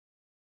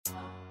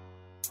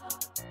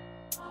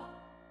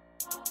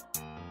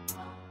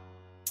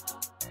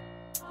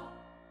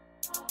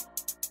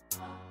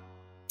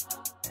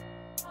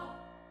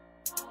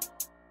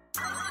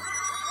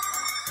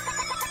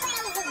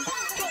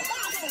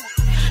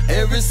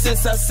Ever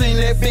since I seen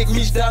that Big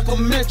Meech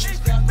documentary,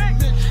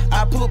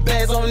 I put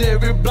bags on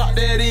every block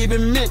that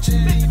even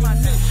mentioned.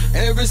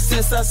 Ever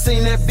since I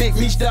seen that Big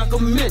Meech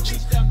documentary,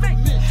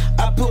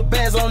 I put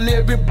bags on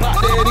every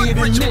block that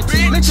even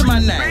mentioned. Mention my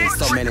name.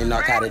 So many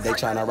narcotics, they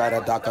tryna write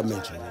a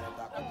documentary.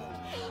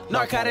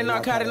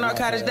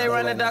 Narcotics, they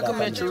run a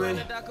documentary.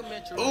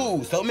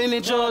 Ooh, so many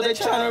drugs, they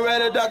tryna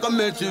write a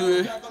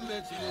documentary.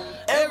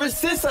 Ever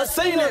since I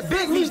seen that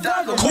Big Meech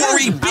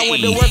documentary, I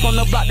went to work on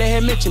the block that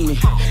had mentioned me.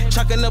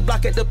 Chucking the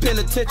block at the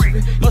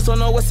penitentiary. Must don't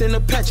know what's in the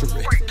pantry.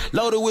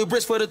 Loaded with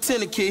bricks for the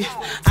tenor key.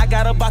 I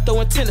got a bottle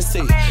in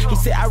Tennessee. He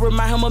said I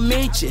remind him of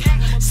Meechy.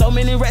 So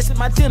many rats in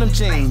my denim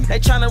jeans. They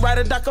tryna write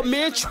a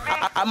documentary.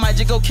 I might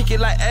just go kick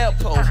it like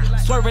Alpo.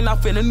 Swerving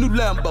off in a new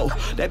Lambo.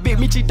 That Big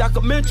Meechy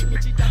documentary.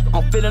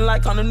 I'm feeling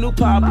like I'm the new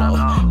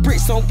Pablo.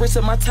 Bricks on bricks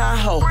in my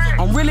Tahoe.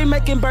 I'm really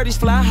making birdies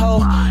fly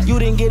ho. You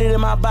didn't get it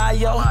in my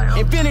bio.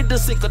 Invented the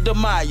Cinco de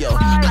Mayo.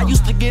 I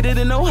used to get it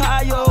in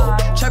Ohio.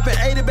 Trapping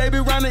 80, baby,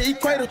 round the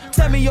equator.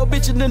 Tell me your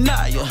bitch in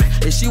denial.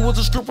 If she was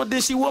a stripper,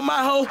 then she was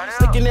my hoe.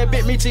 Sticking that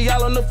Big Meechy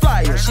all on the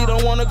flyer. She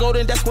don't wanna go,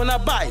 then that's when I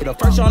buy it. The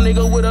first young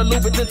nigga with a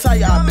Louboutin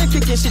tire. I been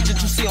kicking shit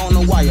that you see on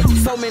the wire.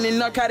 So many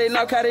narcotic,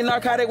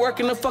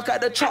 working the fuck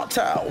out the Trump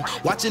Tower.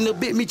 Watching the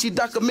Big Meechy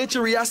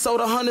documentary, I sold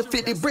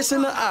 150 bricks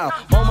in the aisle.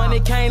 More money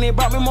came, it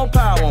brought me more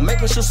power.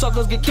 Making sure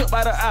suckers get killed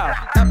by the hour.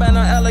 I been an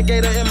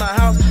alligator in my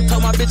house.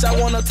 Told my bitch I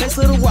wanna taste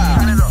of the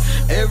wild.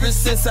 Ever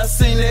since I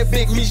seen that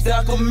Big Meech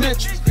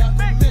documentary,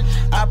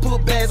 I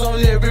put bags on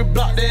every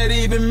block that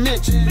even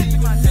mentioned.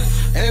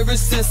 Ever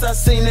since I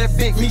seen that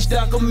Big Meech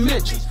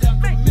documentary,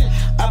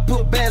 I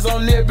put bags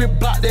on every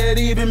block that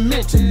even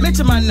mentioned.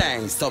 Mention my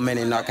name. So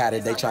many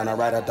narcotics, they tryna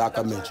write a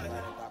documentary.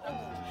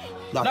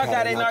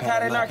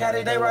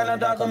 Narcotic, they write a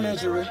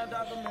documentary.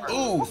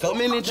 Ooh, so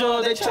many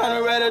drugs, they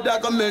tryna write a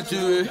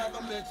documentary.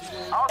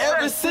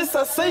 Ever since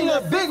I seen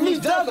that Big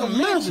Meech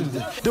documentary.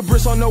 The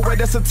bricks on the way,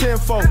 that's a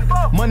tenfold.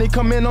 Money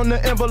come in on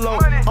the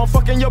envelope. I'm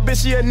fucking your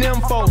bitch, she a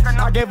nympho.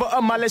 I gave her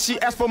a mile, she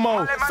asked for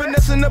more.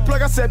 Finessing the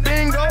plug, I said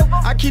bingo.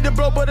 I keep the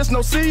bro, but it's no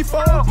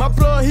C4. My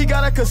plug, he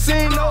got a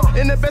casino.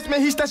 In the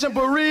basement, he stashing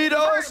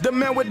burritos. The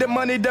man with the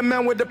money, the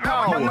man with the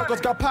power. My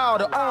knuckles got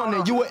powder on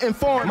it, you were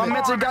informed. My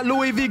mentor got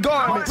Louis V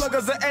garments. My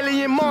plug is an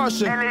alien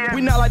Martian.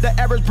 We not like the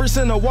average bricks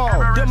in the wall.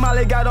 The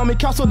Molly got on me,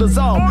 castle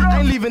dissolve.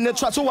 Ain't leaving the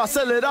trap, so I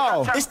sell it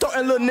all. It's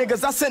starting little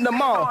niggas, I send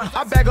them all.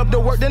 I bag up the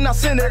work, then I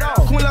send it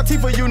off. Queen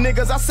Latifah, you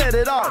niggas, I set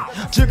it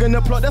off. Jigging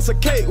the plug, that's a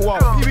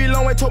cakewalk. Peewee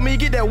Longway told me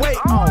get that weight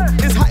off.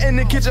 It's hot in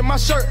the kitchen, my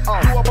shirt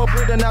off. You up a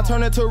brick, then I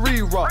turn it to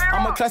re-rock.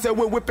 I'm a classic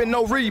with whipping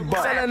no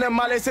Reebok. Selling them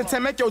Molly since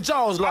 10, make your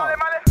jaws lock.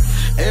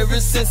 Ever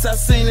since I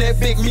seen that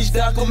Big Meech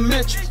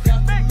documentary,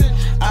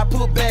 I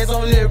put bags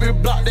on every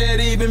block that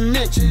even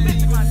mentioned.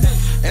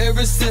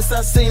 Ever since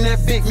I seen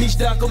that Big Meech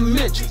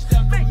documentary,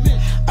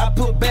 I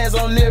put bags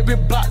on every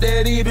block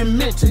that even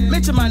mentioned.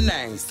 Mention my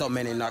name. So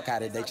many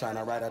narcotics, they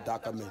tryna write a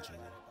documentary.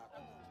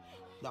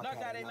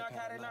 Narcotic,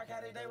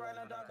 they write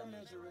a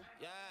documentary.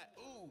 Yeah,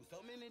 ooh,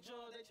 so many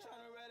drugs, they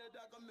tryna write a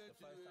documentary.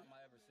 The first time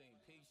I ever seen